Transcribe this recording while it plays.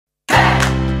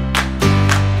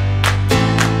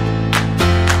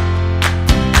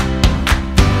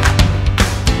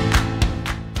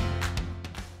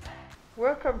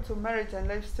Welcome to Marriage and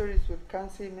Life Stories with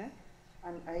Kansiime,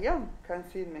 and I am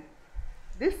Kansiime.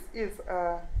 This is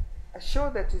a show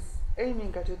that is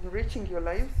aiming at enriching your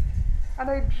lives,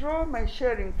 and I draw my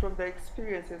sharing from the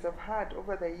experiences I've had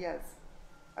over the years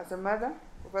as a mother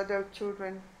of adult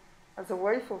children, as a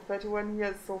wife of 31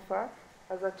 years so far,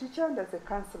 as a teacher and as a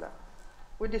counselor.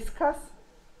 We discuss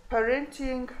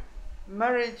parenting,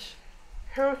 marriage,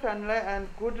 health and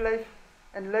good life,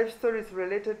 and life stories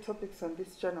related topics on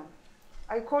this channel.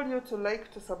 I call you to like,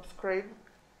 to subscribe,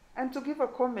 and to give a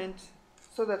comment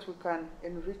so that we can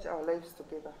enrich our lives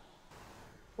together.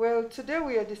 Well, today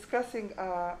we are discussing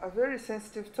a very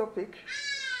sensitive topic,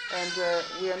 and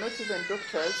we are not even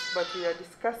doctors, but we are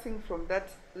discussing from that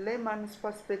layman's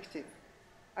perspective.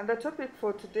 And the topic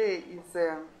for today is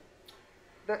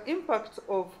the impact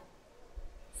of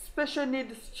special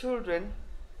needs children,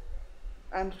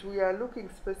 and we are looking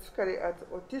specifically at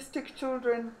autistic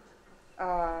children,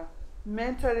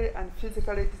 mentally and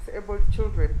physically disabled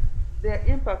children, their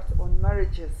impact on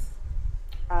marriages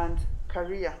and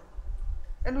career.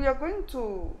 And we are going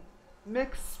to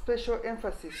make special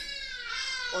emphasis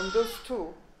on those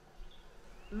two,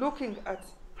 looking at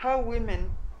how women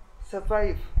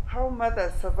survive, how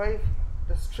mothers survive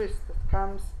the stress that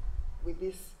comes with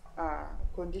this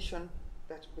condition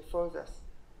that befalls us.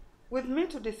 With me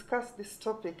to discuss this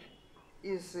topic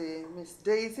is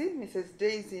Mrs.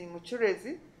 Daisy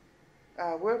Muchurezi.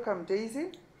 Welcome,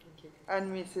 Daisy. Thank you.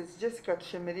 And Mrs. Jessica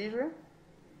Shemerire.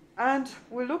 And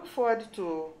we look forward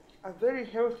to a very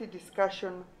healthy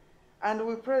discussion, and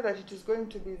we pray that it is going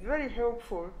to be very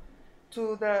helpful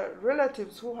to the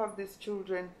relatives who have these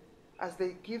children as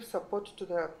they give support to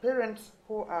the parents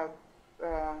who are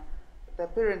the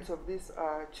parents of these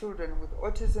children with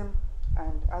autism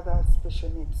and other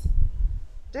special needs.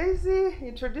 Daisy,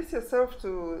 introduce yourself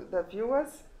to the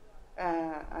viewers,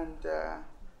 and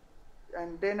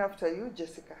then after you,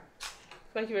 Jessica.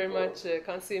 Thank you very much,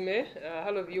 Kansiime.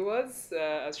 Hello, viewers.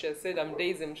 As she has said, I'm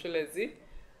Daisy Mchulezi.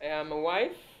 I am a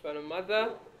wife and a mother.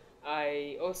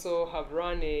 I also have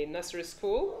run a nursery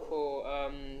school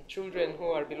for children who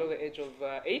are below the age of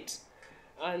 8.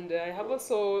 And I have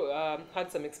also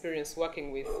had some experience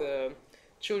working with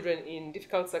children in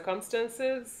difficult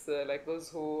circumstances, like those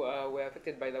who were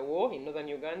affected by the war in northern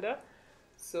Uganda.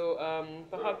 So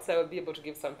perhaps I will be able to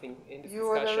give something in this discussion. You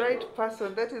are the right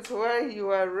person. That is why you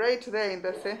are right there in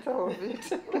the center of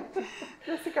it.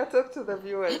 Jessica, talk to the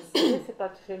viewers.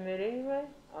 Jessica Shemerire,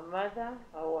 a mother,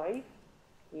 a wife.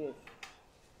 Yes.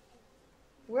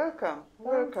 Welcome.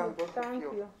 Welcome, both of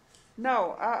you.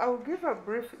 Now, I'll give a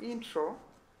brief intro,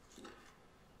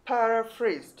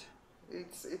 paraphrased.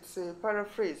 It's a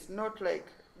paraphrase, not like,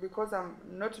 because I'm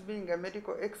not being a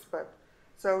medical expert,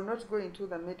 so I will not go into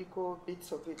the medical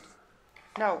bits of it.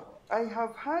 Now, I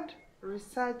have had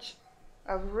research,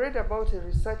 I've read about a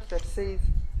research that says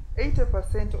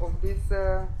 80% of these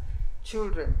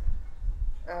children,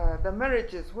 the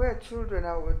marriages where children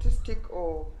are autistic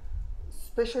or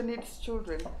special needs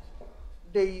children,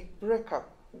 they break up.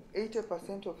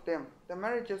 80% of them. The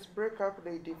marriages break up,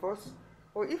 they divorce,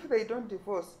 or if they don't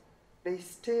divorce, they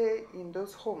stay in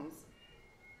those homes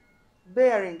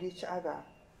bearing each other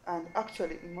and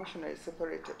actually emotionally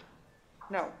separated.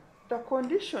 Now, the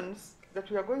conditions that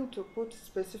we are going to put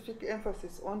specific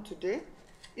emphasis on today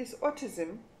is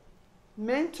autism,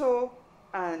 mental,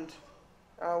 and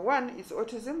one is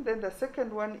autism, then the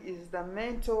second one is the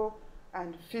mental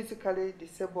and physically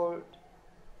disabled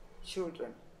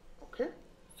children, okay?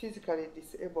 Physically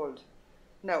disabled.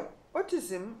 Now,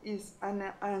 autism is an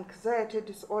anxiety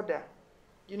disorder.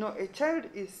 You know, a child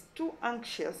is too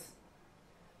anxious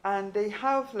and they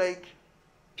have like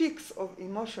peaks of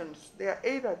emotions. They are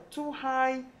either too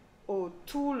high or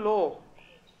too low,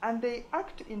 and they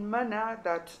act in manner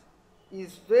that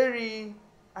is very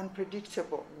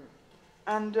unpredictable.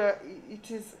 And it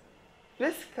is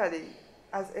basically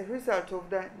as a result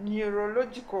of the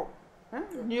neurological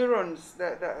neurons,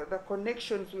 the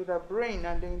connections with the brain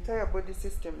and the entire body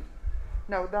system.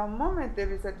 Now, the moment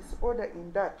there is a disorder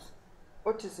in that,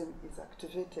 autism is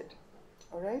activated.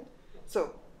 All right?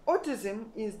 So, autism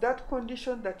is that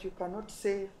condition that you cannot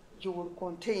say you will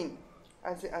contain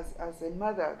as a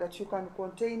mother, that you can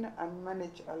contain and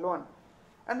manage alone.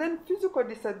 And then physical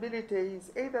disability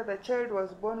is either the child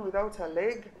was born without a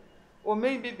leg, or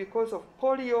maybe because of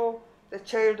polio, the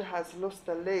child has lost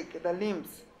the leg, the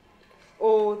limbs.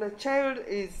 Or the child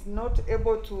is not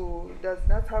able to, does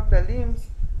not have the limbs,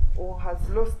 or has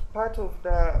lost part of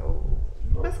the,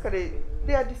 basically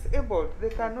they are disabled. They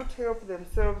cannot help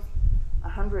themselves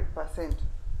 100%.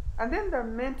 And then the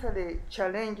mentally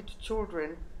challenged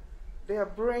children, their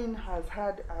brain has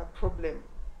had a problem.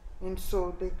 and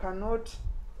so they cannot,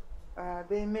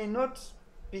 they may not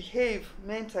behave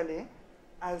mentally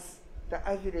as the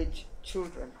average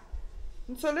children.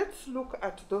 And so let's look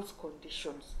at those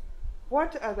conditions.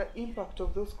 What are the impact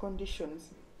of those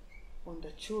conditions on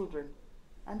the children?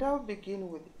 And I'll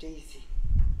begin with Daisy.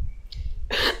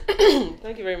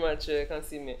 Thank you very much,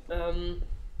 Kansiime.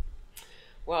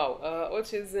 Wow,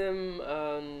 autism,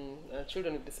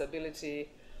 children with disability.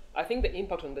 I think the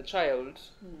impact on the child,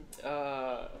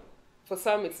 for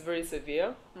some it's very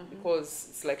severe because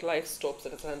it's like life stops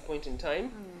at a certain point in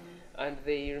time and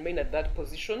they remain at that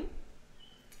position.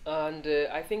 And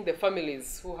I think the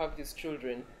families who have these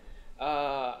children,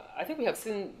 I think we have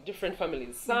seen different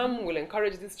families. Some will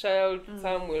encourage this child,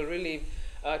 some will really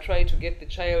try to get the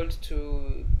child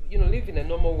to, live in a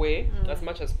normal way as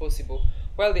much as possible.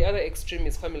 While the other extreme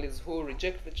is families who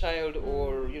reject the child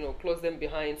or, close them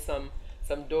behind some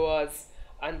doors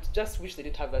and just wish they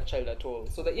didn't have that child at all.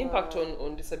 So the impact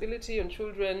on disability, on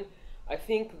children, I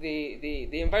think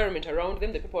the environment around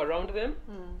them, the people around them,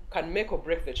 can make or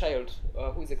break the child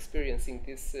who is experiencing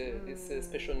this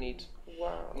special need.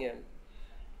 Wow. Yeah.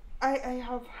 I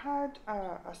have heard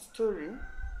a story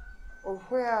of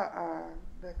where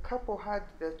the couple had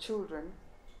their children.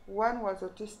 One was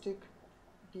autistic,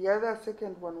 the other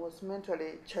second one was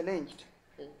mentally challenged.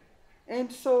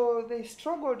 And so they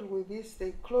struggled with this.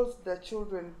 They closed their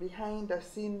children behind the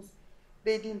scenes.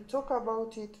 They didn't talk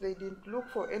about it. They didn't look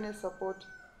for any support.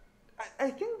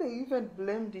 I think they even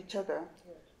blamed each other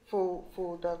for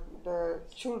the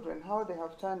children, how they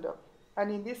have turned up.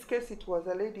 And in this case, it was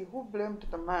a lady who blamed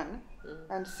the man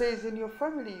and says, in your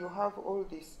family, you have all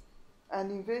this.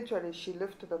 And eventually, she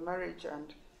left the marriage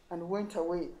and went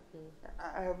away.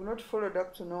 I have not followed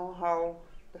up to know how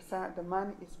the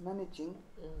man is managing,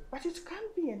 but it can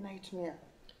be a nightmare.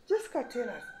 Jessica, tell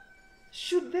us,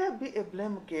 should there be a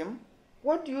blame game?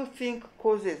 What do you think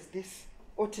causes this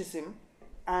autism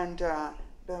and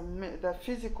the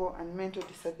physical and mental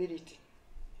disability?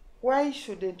 Why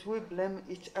shouldn't we blame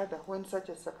each other when such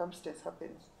a circumstance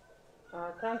happens?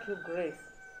 Thank you, Grace.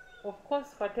 Of course,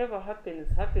 whatever happens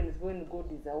when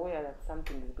God is aware that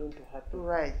something is going to happen.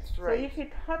 Right. So if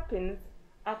it happens,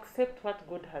 accept what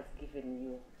God has given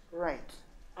you. Right.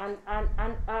 And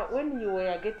when you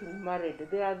were getting married,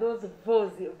 there are those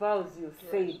vows you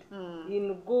said,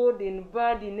 in good, in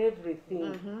bad, in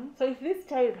everything. So if this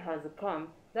child has come,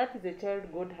 that is a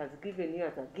child God has given you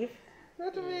as a gift.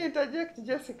 Let me interject,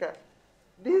 Jessica.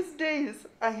 These days,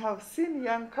 I have seen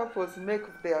young couples make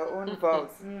their own vows.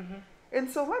 And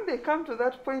so when they come to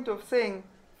that point of saying,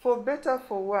 for better,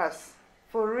 for worse,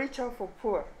 for richer, for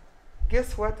poor,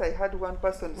 guess what I heard one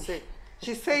person say?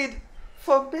 She said,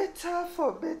 for better,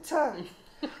 for better,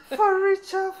 for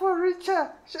richer, for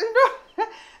richer.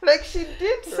 Like she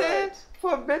didn't say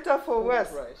for better, for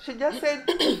worse. Right. She just said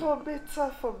for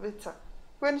better, for better.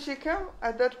 When she came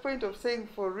at that point of saying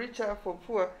for richer, for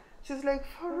poor, she's like,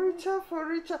 for richer, for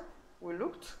richer. We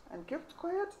looked and kept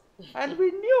quiet. And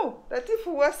we knew that if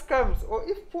worse comes or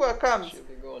if poor comes, She'll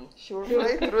be gone. she will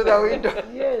fly through the window.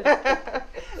 Yes.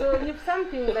 So if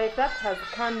something like that has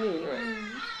come in,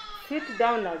 sit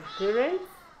down as parents,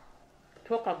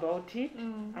 talk about it,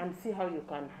 and see how you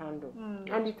can handle.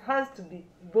 And it has to be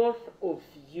both of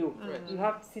you. You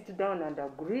have to sit down and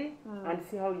agree and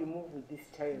see how you move with this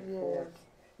child forward.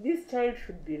 This child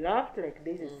should be loved, like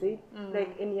Daisy said,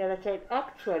 like any other child,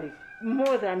 actually,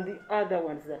 more than the other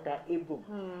ones that are able.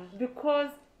 Because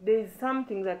there is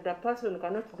something that the person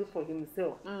cannot do for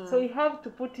himself. So you have to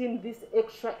put in this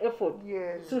extra effort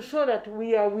to show that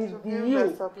we are with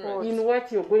you in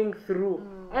what you're going through.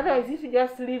 Otherwise, if you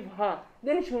just leave her,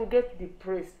 then she will get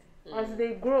depressed. As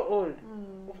they grow old,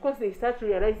 of course, they start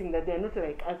realizing that they are not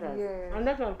like others. And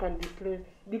that one can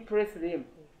depress them.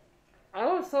 I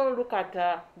also look at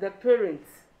the parents.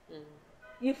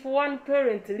 If one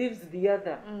parent leaves the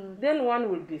other, then one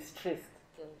will be stressed.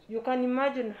 You can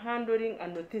imagine handling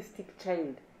an autistic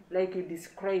child, like you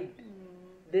described.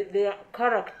 Their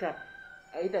character,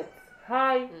 either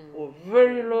high or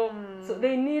very low. So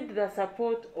they need the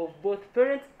support of both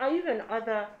parents or even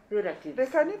other relatives. They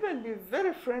can even be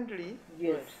very friendly.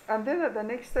 Yes. And then at the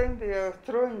next time they are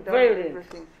throwing down Violent.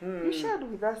 everything. You shared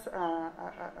with us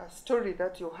a story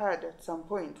that you had at some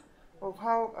point of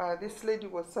how this lady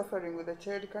was suffering with a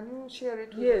child. Can you share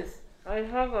it with us? Yes. I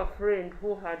have a friend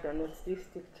who had an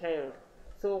autistic child.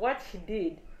 So what she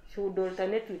did, she would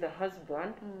alternate with her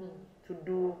husband to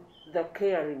do the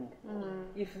caring.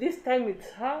 If this time it's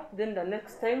her, then the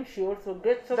next time she also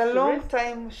gets up The to long rest.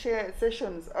 time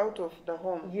sessions out of the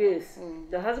home. Yes,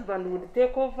 the husband would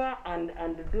take over and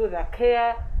do the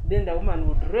care, then the woman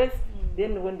would rest.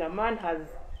 Then when the man has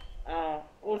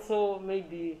also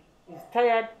maybe is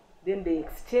tired, then they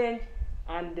exchange,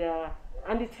 and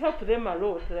it helps them a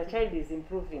lot. The child is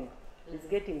improving, is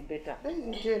getting better.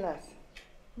 Then you tell us.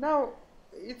 Now,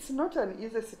 it's not an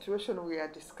easy situation we are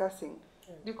discussing,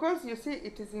 because you see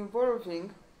it is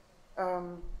involving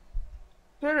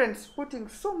parents putting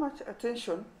so much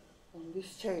attention on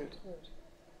this child.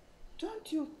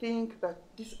 Don't you think that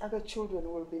these other children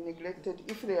will be neglected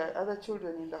if there are other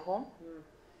children in the home?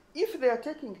 If they are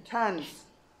taking turns,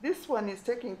 this one is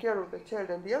taking care of the child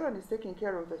and the other one is taking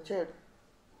care of the child,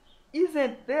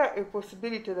 isn't there a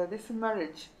possibility that this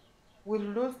marriage will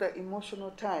lose the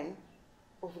emotional tie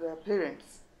of their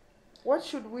parents? What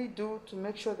should we do to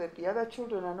make sure that the other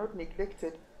children are not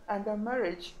neglected and the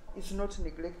marriage is not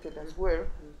neglected as well,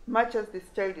 much as this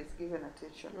child is given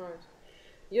attention? Right.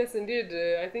 Yes, indeed.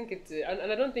 I think it, and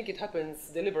I don't think it happens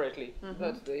deliberately.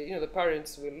 That the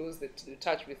parents will lose the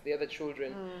touch with the other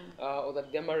children, or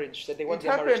that their marriage, that they want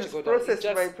their marriage to go down. Process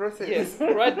by process. Yes,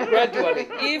 gradually.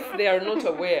 If they are not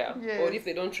aware, Yes. or if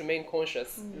they don't remain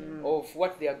conscious of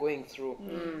what they are going through.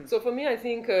 So for me, I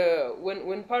think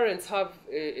when parents have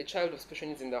a child with special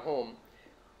needs in the home,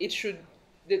 it should.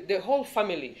 The whole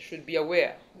family should be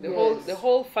aware. The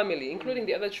whole family, including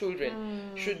the other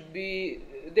children, should be.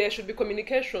 There should be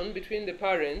communication between the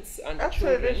parents and the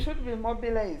children. Actually, they should be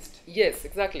mobilized. Yes,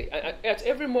 exactly. At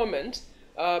every moment,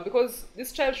 because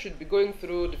this child should be going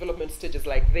through development stages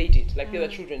like they did, like the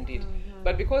other children did.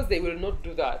 But because they will not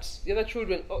do that, the other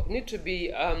children need to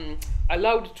be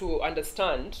allowed to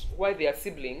understand why their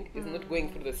sibling is not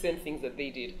going through the same things that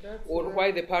they did, or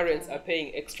why the parents are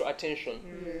paying extra attention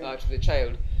to the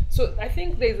child. So I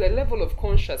think there's a level of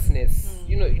consciousness,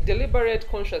 deliberate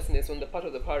consciousness on the part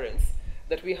of the parents,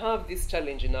 that we have this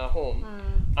challenge in our home,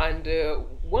 and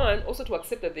one, also to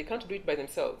accept that they can't do it by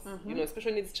themselves.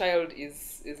 Special needs child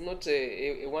is not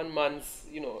a one man's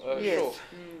show.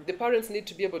 The parents need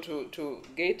to be able to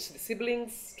get the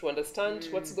siblings to understand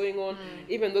what's going on.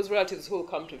 Even those relatives who will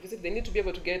come to visit, they need to be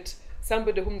able to get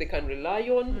somebody whom they can rely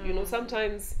on.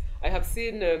 Sometimes I have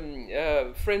seen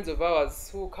friends of ours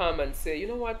who come and say, you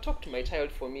know what, talk to my child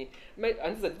for me.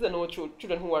 And these are no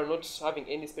children who are not having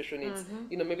any special needs.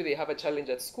 Maybe they have a challenge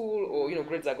at school, or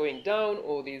grades are going down,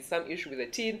 or there's some issue with a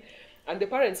teen. And the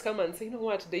parents come and say, you know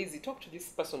what, Daisy, talk to this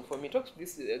person for me, talk to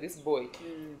this boy.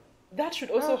 That should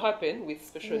also happen with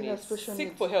special needs.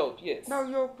 Seek for help, yes. Now,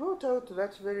 you brought out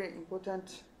that very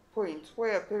important point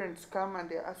where parents come and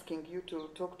they're asking you to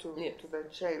talk to the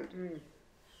child.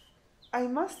 I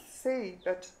must say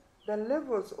that the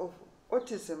levels of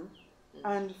autism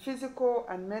and physical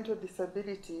and mental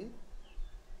disability,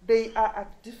 they are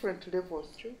at different levels.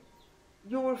 True.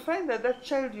 You will find that that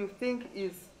child you think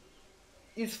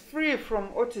is free from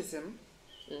autism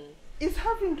is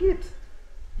having it.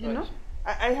 You know,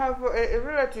 I have a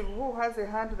relative who has a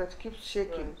hand that keeps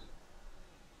shaking.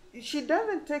 She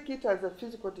doesn't take it as a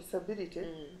physical disability,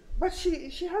 but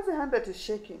she has a hand that is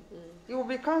shaking. You will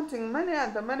be counting money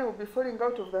and the money will be falling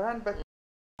out of the hand, but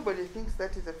nobody thinks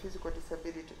that is a physical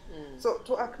disability. So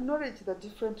to acknowledge the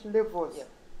different levels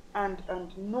and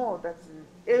know that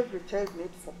every child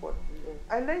needs support.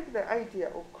 I like the idea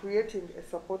of creating a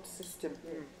support system.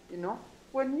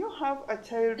 When you have a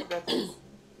child that is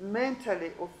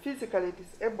mentally or physically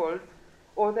disabled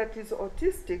or that is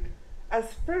autistic,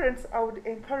 as parents, I would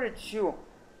encourage you,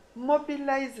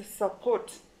 mobilize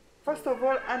support. First of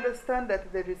all, understand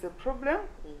that there is a problem,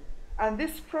 and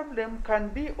this problem can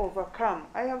be overcome.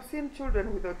 I have seen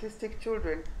children with autistic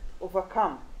children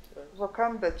overcome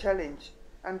the challenge,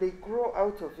 and they grow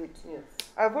out of it.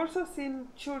 I've also seen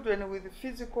children with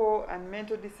physical and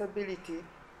mental disability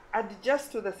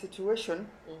adjust to the situation,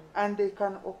 and they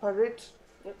can operate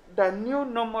the new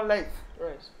normal life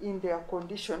in their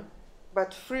condition,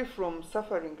 but free from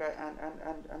suffering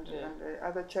and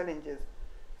other challenges.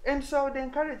 And so I would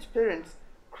encourage parents,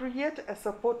 create a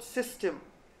support system.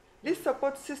 This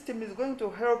support system is going to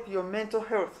help your mental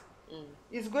health.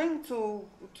 It's going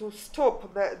to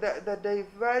stop the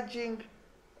diverging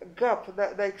gap,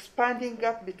 the expanding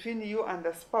gap between you and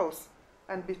the spouse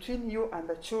and between you and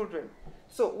the children.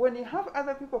 So when you have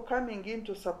other people coming in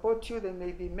to support you, they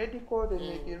may be medical, they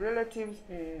may be relatives,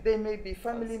 they may be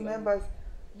family members.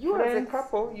 You as a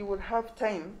couple, you will have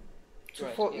time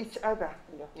for each other.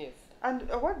 Yes. And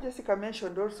what Jessica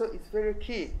mentioned also is very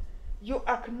key. You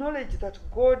acknowledge that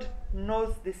God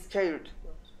knows this child.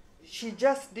 She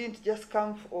just didn't just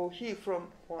come or he from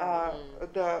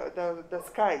the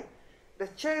sky. The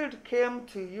child came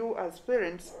to you as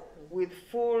parents with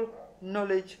full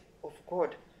knowledge of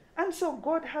God. And so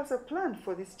God has a plan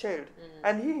for this child.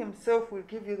 And he himself will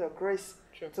give you the grace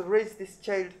to raise this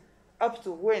child up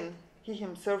to when he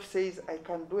himself says, I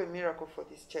can do a miracle for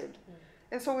this child.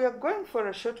 And so we are going for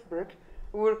a short break.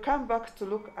 We will come back to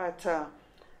look at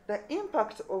the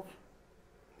impact of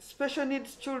special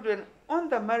needs children on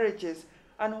the marriages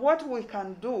and what we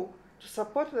can do to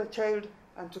support the child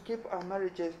and to keep our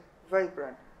marriages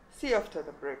vibrant. See you after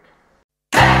the break.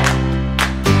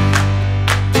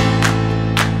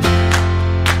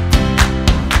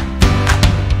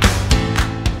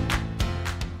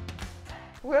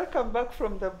 Welcome back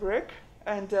from the break,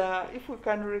 and if we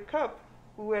can recap,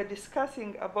 we were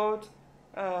discussing about,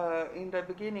 in the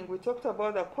beginning, we talked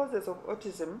about the causes of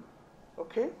autism,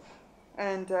 okay?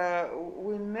 And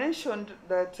we mentioned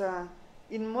that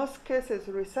in most cases,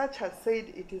 research has said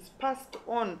it is passed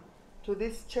on to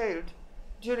this child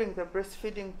during the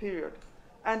breastfeeding period.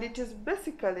 And it is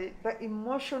basically the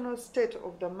emotional state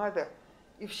of the mother.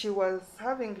 If she was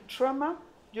having trauma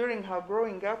during her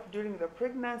growing up, during the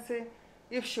pregnancy,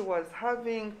 if she was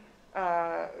having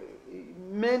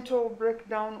mental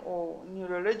breakdown or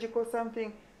neurological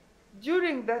something,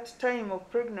 during that time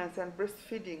of pregnancy and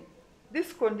breastfeeding,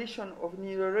 this condition of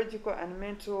neurological and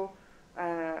mental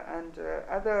and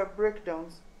other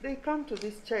breakdowns, they come to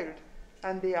this child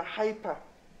and they are hyper.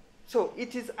 So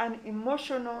it is an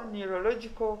emotional,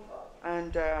 neurological,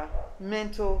 and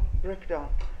mental breakdown.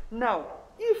 Now,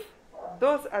 if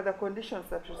those are the conditions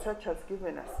that research has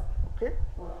given us, okay,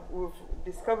 we've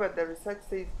discovered the research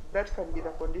says that can be the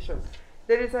condition.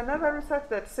 There is another research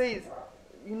that says,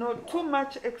 you know, too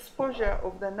much exposure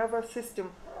of the nervous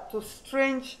system to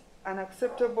strange,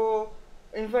 unacceptable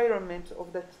environment of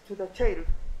to the child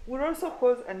will also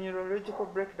cause a neurological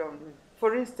breakdown.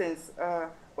 For instance,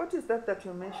 what is that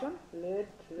you mentioned?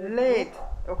 Lead,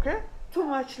 okay? Too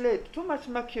much lead, too much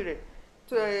mercury,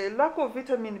 to a lack of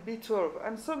vitamin B12,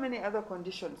 and so many other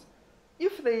conditions.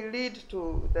 If they lead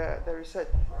to the research,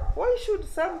 why should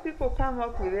some people come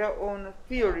up with their own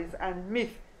theories and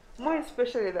myths, more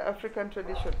especially the African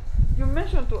tradition? You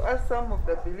mentioned to us some of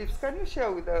the beliefs. Can you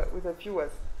share with the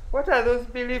viewers? What are those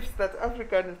beliefs that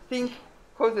Africans think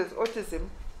causes autism,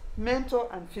 mental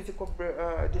and physical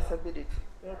disability?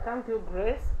 Yeah, thank you,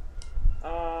 Grace.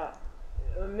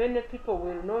 Many people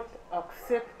will not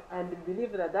accept and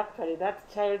believe that actually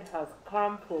that child has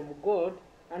come from God,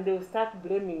 and they will start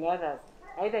blaming others.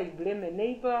 Either you blame a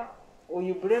neighbor, or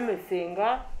you blame a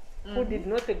singer who did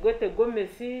not get a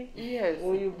gomesi, yes,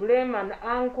 or you blame an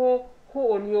uncle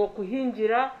who on your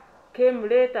kuhinjira came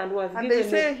late and was and given. And they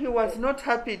say he was not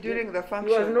happy during the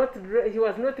function. He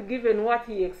was not given what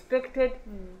he expected,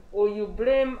 or you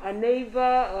blame a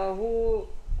neighbor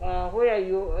where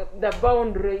the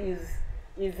boundary is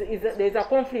there's a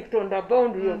conflict on the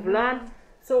boundary of land.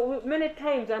 So many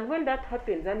times, and when that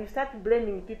happens, and you start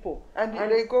blaming people, and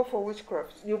they go for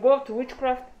witchcraft. You go to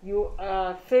witchcraft. You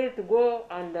fail to go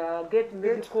and get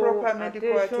proper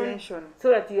medical attention, so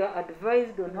that you are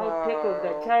advised on how to take care of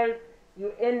the child.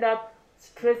 You end up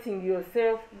stressing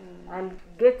yourself and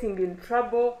getting in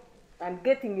trouble and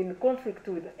getting in conflict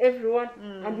with everyone,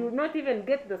 and you will not even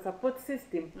get the support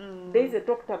system Daisy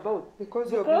talked about.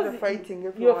 Because you're fighting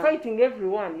everyone. You're fighting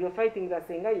everyone. You're fighting the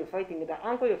singer, you're fighting the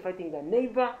uncle, you're fighting the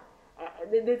neighbor.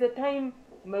 There's a time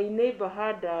my neighbor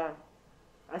had a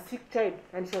sick child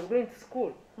and she was going to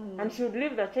school, and she would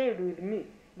leave the child with me.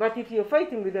 But if you're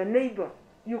fighting with a neighbor,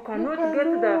 you cannot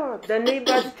get the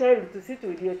neighbor's child to sit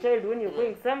with your child when you're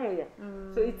going somewhere.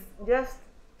 So it's just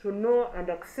to know and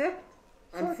accept.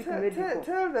 So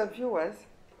tell the viewers,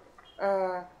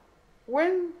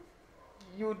 when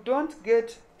you don't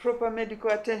get proper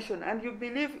medical attention and you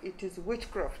believe it is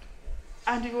witchcraft,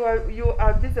 and you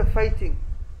are busy fighting,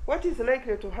 what is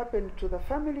likely to happen to the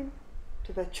family,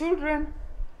 to the children,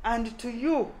 and to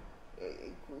you?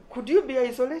 Could you be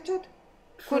isolated?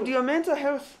 True. Could your mental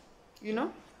health,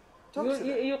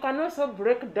 you can also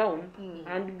break down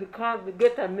and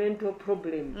get a mental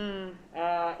problem.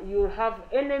 You have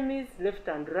enemies left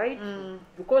and right,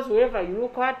 because whoever you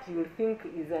look at, you think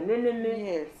is an enemy.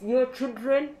 Yes. Your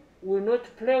children will not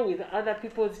play with other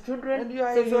people's children, and you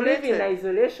are so isolated. you live in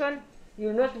isolation. You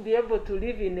will not be able to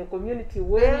live in a community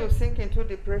where then you sink into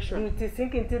depression. You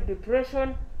sink into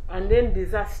depression and then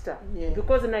disaster. Yes.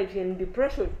 Because now if you're in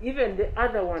depression, even the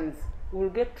other ones will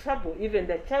get trouble. Even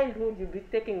the child who you'll be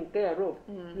taking care of,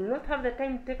 you will not have the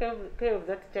time to take care of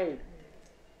that child.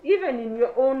 Even in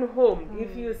your own home,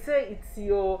 if you say it's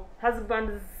your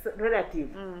husband's relative,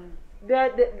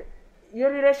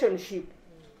 your relationship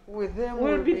with them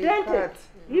will be dented.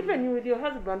 Even with your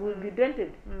husband will be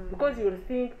dented, because you'll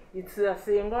think it's the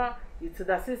singer, it's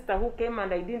the sister who came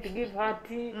and I didn't give her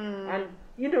tea, and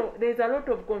there's a lot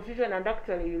of confusion, and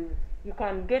actually you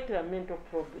can get a mental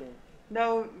problem.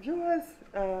 Now, viewers,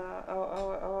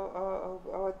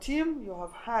 our team, you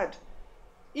have heard.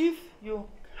 If you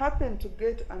happen to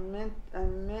get a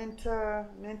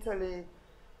mentally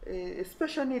a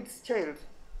special needs child,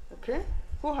 okay,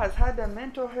 who has had a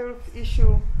mental health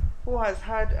issue, who has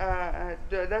had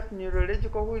that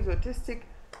neurological, who is autistic,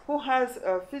 who has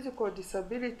a physical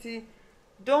disability,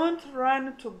 don't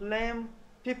run to blame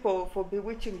people for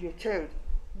bewitching your child.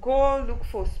 Go look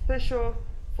for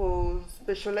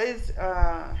specialized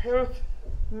health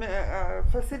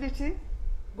facility.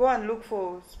 Go and look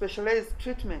for specialized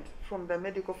treatment from the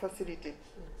medical facility.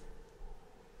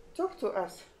 Talk to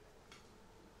us.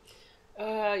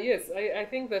 Yes, I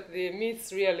think that the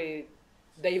myths really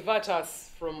divert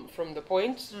us from the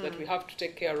point that we have to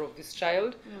take care of this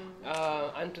child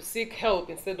and to seek help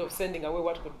instead of sending away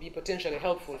what could be potentially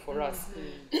helpful for us.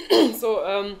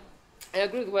 So I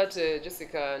agree with what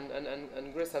Jessica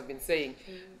and Grace have been saying.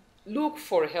 Look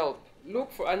for help.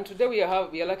 And today we are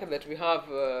lucky that we have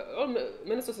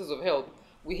many sources of help.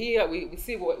 We hear, we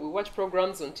watch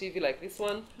programs on TV like this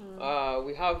one.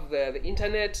 We have the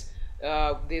internet.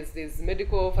 There's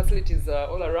medical facilities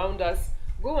all around us.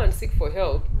 Go and seek for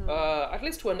help, at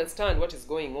least to understand what is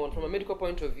going on from a medical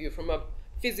point of view, from a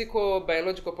physical,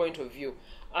 biological point of view.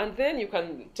 And then you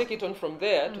can take it on from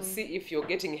there to see if you're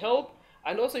getting help.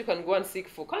 And also you can go and seek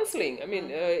for counseling. I mean,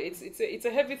 it's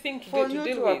a heavy thing to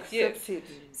deal with. Yes.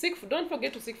 Don't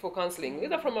forget to seek for counseling,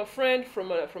 either from a friend,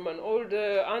 from an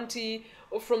older auntie,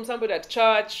 or from somebody at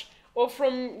church, or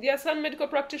there are some medical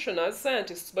practitioners,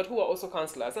 scientists, but who are also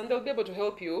counselors, and they'll be able to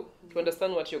help you to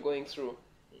understand what you're going through.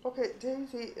 Okay,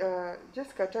 Daisy,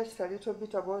 Jessica touched a little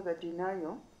bit about the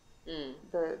denial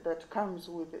that comes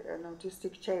with an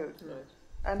autistic child. Right.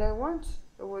 And there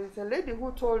was a lady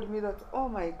who told me that, oh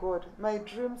my God, my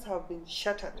dreams have been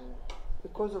shattered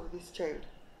because of this child.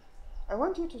 I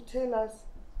want you to tell us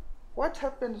what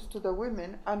happens to the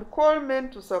women and call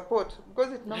men to support,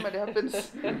 because it normally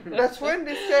happens that when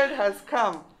this child has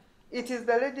come, it is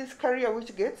the lady's career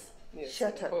which gets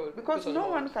shattered, because no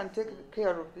one can take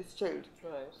care of this child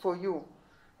for you.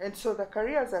 And so the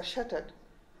careers are shattered.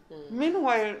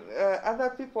 Meanwhile, other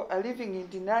people are living in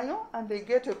denial, and they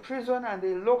get a prison and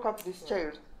they lock up this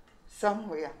child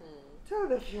somewhere. Tell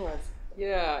the viewers.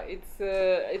 Yeah,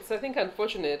 it's I think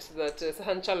unfortunate that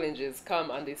certain challenges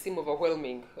come and they seem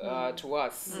overwhelming to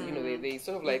us. You know, they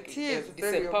sort of like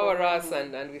disempower us,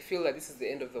 and we feel that this is the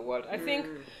end of the world. I think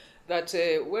that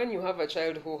when you have a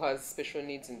child who has special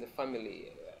needs in the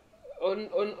family, on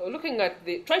looking at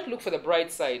try to look for the bright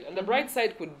side, and the bright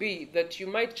side could be that you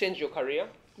might change your career.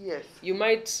 Yes. You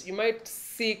might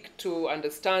seek to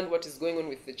understand what is going on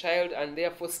with the child, and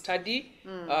therefore study.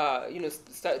 Do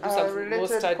some more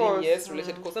studying. Course. Yes,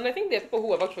 related course. And I think there are people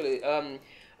who have actually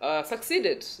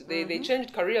succeeded. They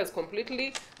changed careers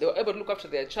completely. They were able to look after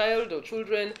their child or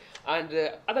children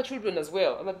and other children as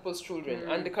well, other people's children,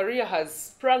 and the career has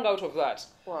sprung out of that.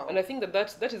 Wow. And I think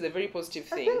that is a very positive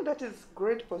thing. I think that is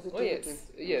great positivity. Oh,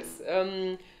 yes.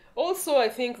 Also, I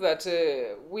think that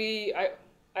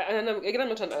and again,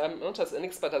 I'm not as an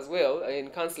expert as well in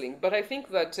counseling, but I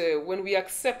think that when we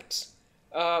accept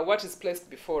what is placed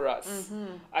before us,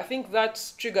 I think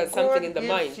that triggers something in the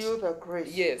mind. God gives you the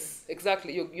grace. Yes,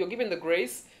 exactly. You're given the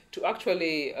grace to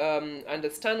actually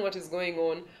understand what is going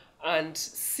on and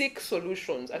seek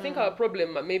solutions. I think our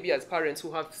problem, maybe as parents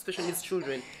who have special needs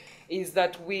children, is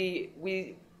that we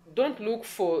don't look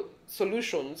for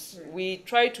solutions. We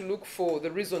try to look for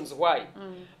the reasons why.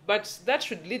 But that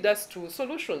should lead us to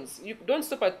solutions. You don't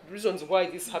stop at reasons why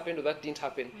this happened or that didn't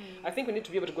happen. I think we need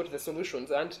to be able to go to the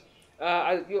solutions. And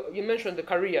you mentioned the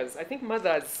careers. I think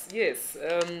mothers, yes.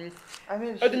 I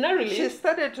mean, ordinarily, she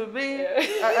started to be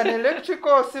an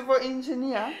electrical civil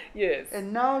engineer. Yes.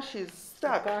 And now she's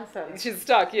stuck. She's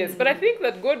stuck, yes. But I think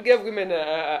that God gave women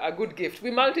a good gift.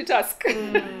 We multitask.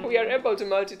 We are able to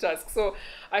multitask. So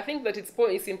I think that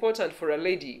it's important for a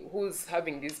lady who's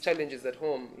having these challenges at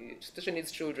home, especially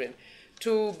needs children,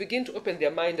 to begin to open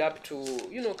their mind up to,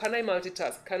 can I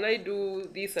multitask? Can I do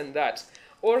this and that?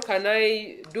 Or can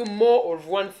I do more of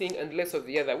one thing and less of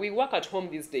the other? We work at home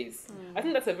these days. I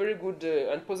think that's a very good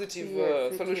and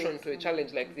positive solution to a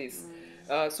challenge like this.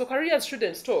 So careers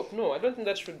shouldn't stop. No, I don't think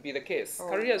that should be the case.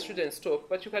 Careers shouldn't stop,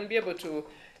 but you can be able to,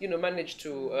 manage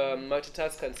to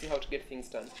multitask and see how to get things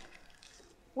done.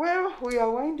 Well, we are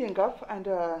winding up, and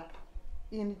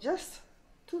in just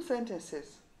 2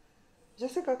 sentences,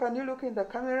 Jessica, can you look in the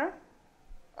camera?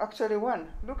 Actually, one.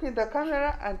 Look in the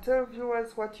camera and tell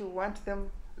viewers what you want them,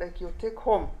 like your take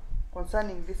home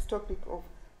concerning this topic of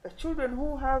the children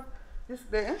who have this.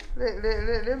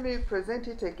 Let me present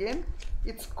it again.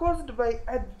 It's caused by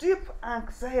a deep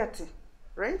anxiety,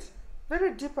 right?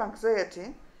 very deep anxiety,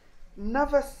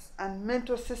 nervous and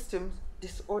mental systems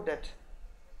disordered.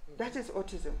 That is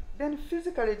autism. Then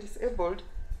physically disabled,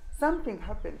 something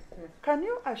happens. Can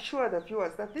you assure the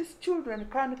viewers that these children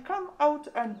can come out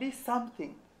and be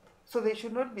something, so they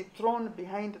should not be thrown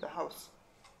behind the house?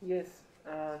 Yes,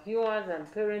 viewers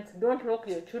and parents, don't lock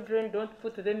your children, don't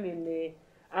put them in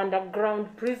underground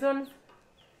prisons.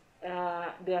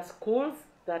 There are schools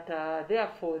that are there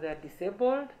for the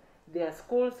disabled. There are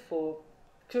schools for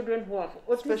children who have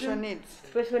autism,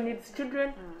 special needs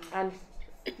children, and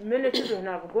many children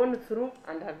have gone through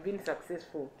and have been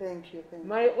successful. Thank you.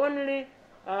 My only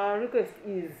request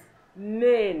is,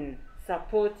 men,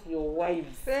 support your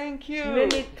wives. Thank you.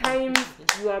 Many times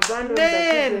you abandon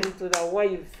the children to the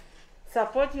wives.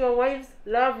 Support your wives,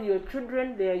 love your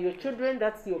children, they are your children,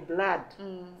 that's your blood.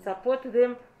 Support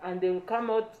them and they will come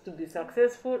out to be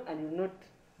successful, and you will not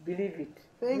believe it.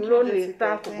 Thank you, you,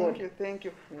 Jessica. Thank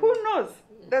you. Who knows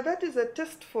that is a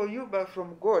test for you, but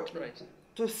from God,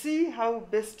 to see how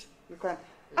best you can.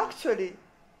 Actually,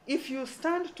 if you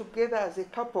stand together as a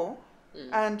couple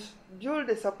and build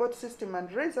a support system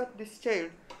and raise up this child,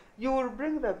 you will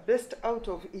bring the best out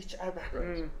of each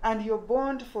other. And your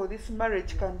bond for this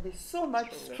marriage can be so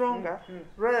much stronger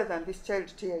rather than this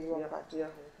child tear you apart.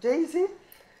 Daisy,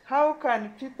 how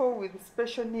can people with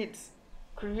special needs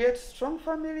create strong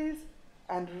families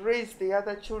and raise the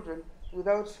other children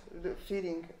without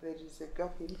feeling there is a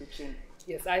gap in between?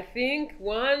 Yes, I think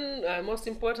one, most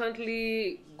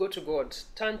importantly, go to God,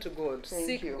 turn to God,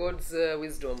 seek God's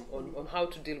wisdom on how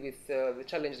to deal with the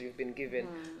challenge you've been given.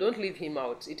 Don't leave him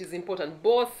out. It is important,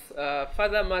 both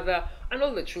father, mother, and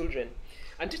all the children.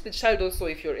 And teach the child also,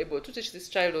 if you're able to teach this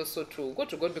child also to go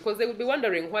to God, because they will be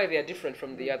wondering why they are different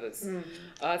from the others.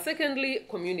 Secondly,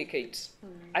 communicate.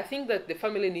 I think that the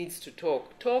family needs to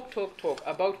talk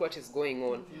about what is going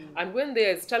on. And when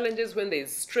there's challenges, when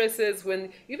there's stresses,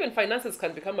 when even finances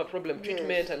can become a problem,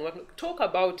 treatment and whatnot, talk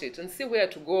about it and see where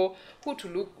to go, who to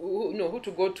look, who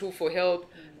to go to for help.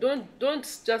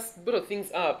 Don't just blow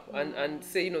things up and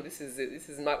say, this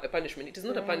is not a punishment. It is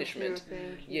not a punishment.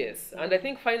 Yes. And I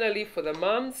think finally for the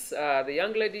moms, the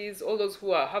young ladies, all those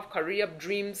who have career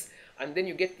dreams, and then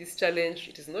you get this challenge,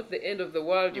 it is not the end of the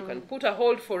world. You can put a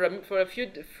hold for a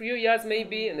few years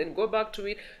maybe, and then go back to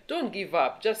it. Don't give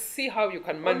up. Just see how you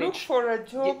can manage. Or look for a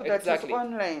job that is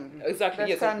online. That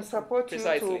can support you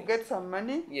to get some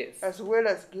money, as well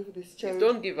as give this child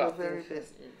don't give up. The very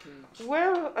best.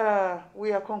 Well,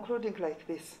 we are concluding like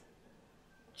this.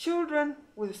 Children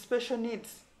with special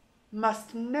needs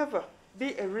must never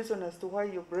be a reason as to why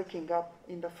you're breaking up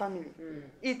in the family.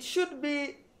 It should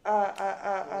be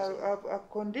a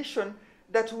condition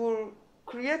that will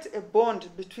create a bond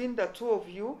between the two of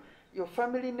you, your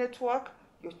family network,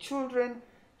 your children,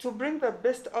 to bring the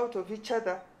best out of each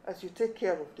other as you take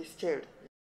care of this child.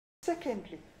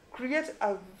 Secondly, create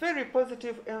a very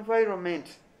positive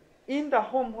environment in the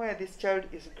home where this child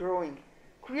is growing.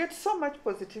 Create so much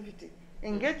positivity.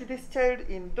 Engage this child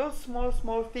in those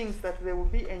small things that they will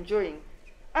be enjoying.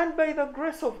 And by the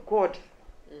grace of God,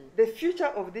 the future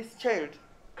of this child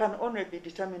can only be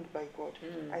determined by God.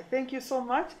 I thank you so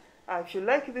much. If you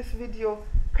like this video,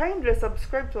 kindly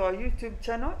subscribe to our YouTube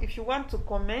channel. If you want to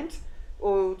comment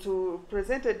or to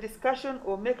present a discussion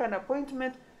or make an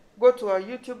appointment, go to our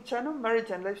YouTube channel, Marriage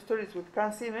and Life Stories with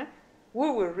Kansiime. We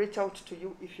will reach out to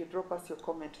you if you drop us your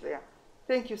comment there.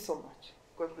 Thank you so much.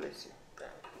 God bless you.